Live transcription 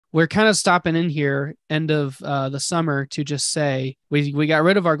we're kind of stopping in here end of the summer to just say we got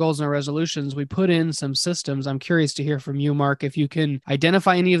rid of our goals and our resolutions. We put in some systems. I'm curious to hear from you, Mark, if you can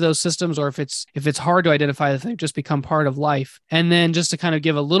identify any of those systems, or if it's hard to identify that they've just become part of life. And then just to kind of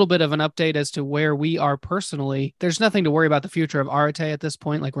give a little bit of an update as to where we are personally. There's nothing to worry about the future of Arate at this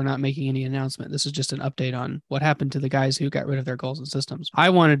point. Like, we're not making any announcement. This is just an update on what happened to the guys who got rid of their goals and systems.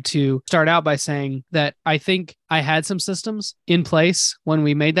 I wanted to start out by saying that I think I had some systems in place when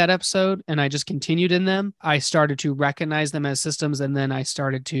we made that episode, and I just continued in them. I started to recognize them as systems, and then I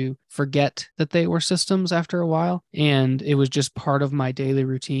started to forget that they were systems after a while, and it was just part of my daily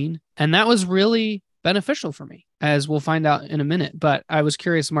routine. And that was really beneficial for me, as we'll find out in a minute. But I was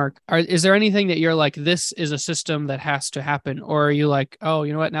curious, Mark, is there anything that you're like, this is a system that has to happen? Or are you like, oh,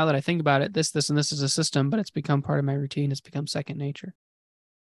 you know what, now that I think about it, this, and this is a system, but it's become part of my routine. It's become second nature.